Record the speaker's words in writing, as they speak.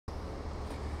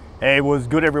Hey, what's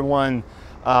good, everyone?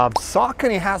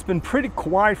 Saucony has been pretty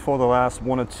quiet for the last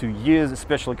 1 or 2 years,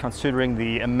 especially considering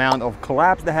the amount of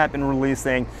collabs they have been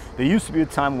releasing. There used to be a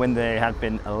time when they had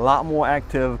been a lot more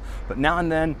active, but now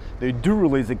and then they do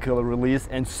release a killer release,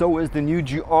 and so is the new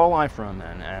GR line from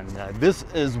them. And this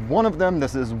is one of them.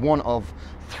 This is one of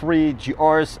 3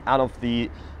 GRs out of the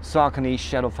Saucony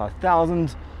Shadow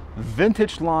 5000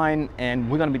 vintage line, and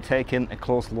we're going to be taking a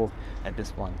close look at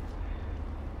this one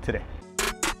today.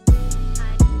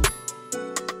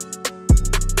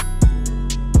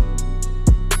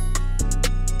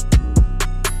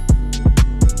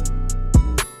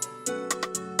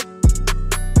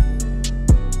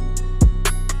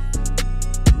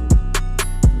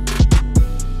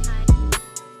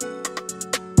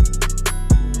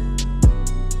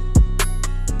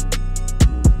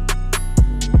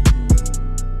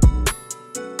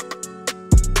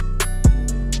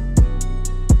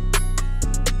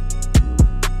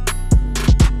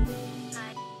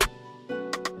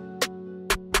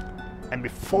 And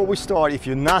before we start, if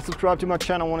you're not subscribed to my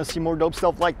channel, want to see more dope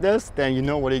stuff like this, then you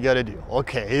know what you gotta do.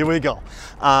 Okay, here we go.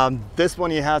 This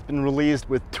one here has been released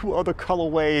with 2 other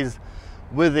colorways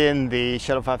within the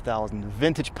Shadow 5000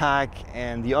 vintage pack,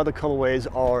 and the other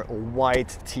colorways are a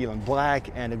white, teal, and black,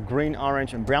 and a green,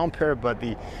 orange, and brown pair. But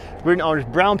the green, orange,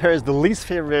 brown pair is the least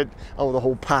favorite of the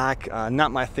whole pack.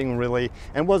 Not my thing really,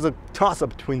 and was a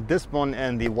toss-up between this one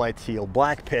and the white, teal,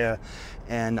 black pair.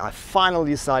 And I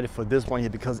finally decided for this one here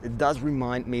because it does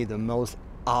remind me the most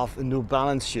of a New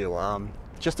Balance shoe.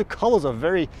 Just the colors are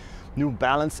very New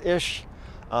Balance-ish.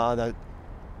 That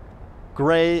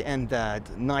gray and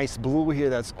that nice blue here,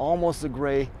 that's almost a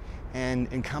gray, and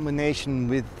in combination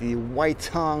with the white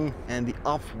tongue and the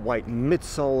off-white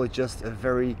midsole, it's just a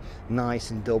very nice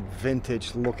and dope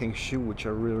vintage looking shoe, which I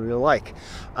really like.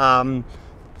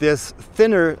 This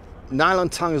thinner nylon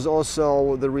tongue is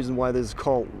also the reason why this is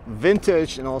called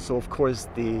vintage, and also of course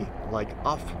the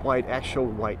off-white actual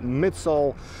white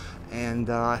midsole, and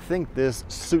I think this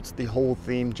suits the whole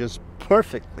theme just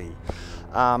perfectly.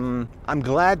 I'm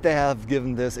glad they have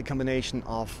given this a combination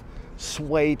of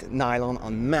suede, nylon,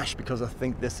 and mesh, because I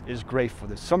think this is great for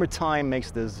the summertime.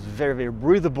 Makes this very, very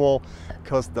breathable,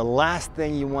 because the last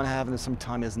thing you want to have in the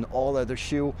summertime is an all-leather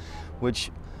shoe,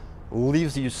 which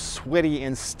leaves you sweaty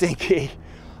and stinky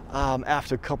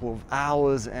after a couple of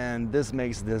hours, and this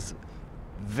makes this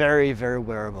very, very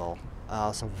wearable.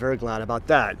 So very glad about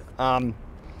that.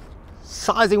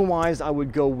 Sizing wise, I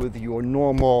would go with your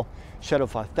normal Shadow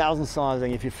 5000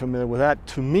 sizing, if you're familiar with that.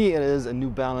 To me, it is a New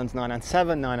Balance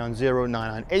 997, 990,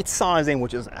 998 sizing,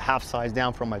 which is a half size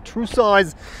down from my true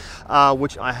size,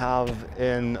 which I have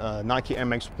in Nike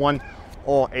MX1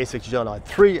 or Asics Gel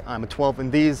 3. I'm a 12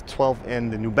 in these, 12 in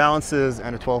the New Balances,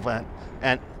 and a 12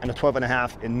 and a 12 and a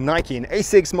half in Nike and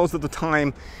Asics most of the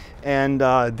time. And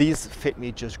these fit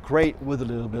me just great with a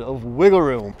little bit of wiggle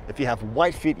room. If you have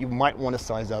white feet, you might want to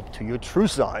size up to your true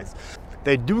size.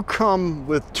 They do come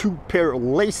with 2 pair of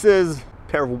laces,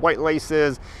 pair of white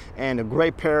laces and a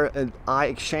gray pair, and I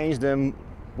exchanged them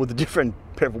with a different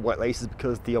pair of white laces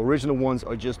because the original ones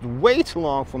are just way too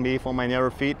long for me, for my narrow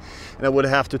feet, and I would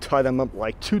have to tie them up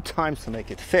like 2 times to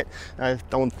make it fit. I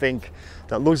don't think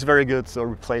that looks very good, so I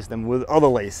replaced them with other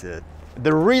laces.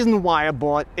 The reason why I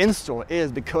bought in-store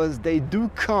is because they do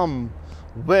come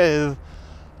with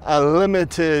a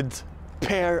limited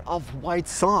pair of white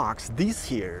socks. These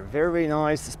here, very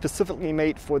nice, specifically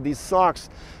made for these socks.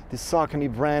 The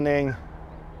Saucony branding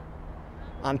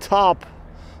on top,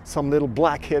 some little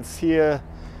black hits here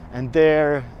and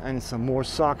there, and some more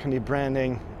Saucony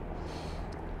branding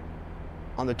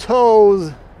on the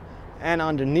toes and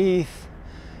underneath,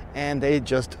 and they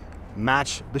just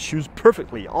match the shoes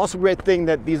perfectly. Also great thing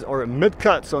that these are a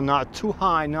mid-cut, so not too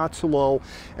high, not too low.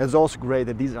 It's also great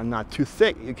that these are not too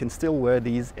thick. You can still wear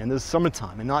these in the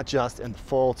summertime and not just in the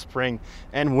fall, spring,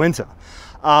 and winter.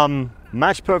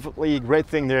 Match perfectly, great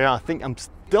thing there. I think I'm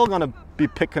still gonna be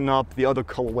picking up the other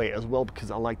colorway as well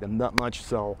because I like them that much.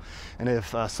 So, and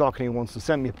if Saucony wants to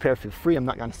send me a pair for free, I'm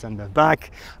not gonna send them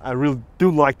back. I really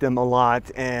do like them a lot,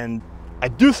 and I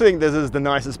do think this is the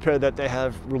nicest pair that they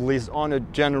have released on a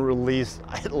general release,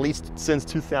 at least since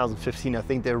 2015. I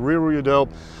think they're really, really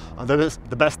dope. That is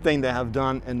the best thing they have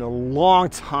done in a long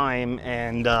time,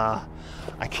 and I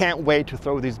can't wait to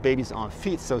throw these babies on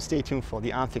feet, so stay tuned for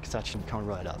the on-feet section coming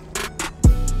right up.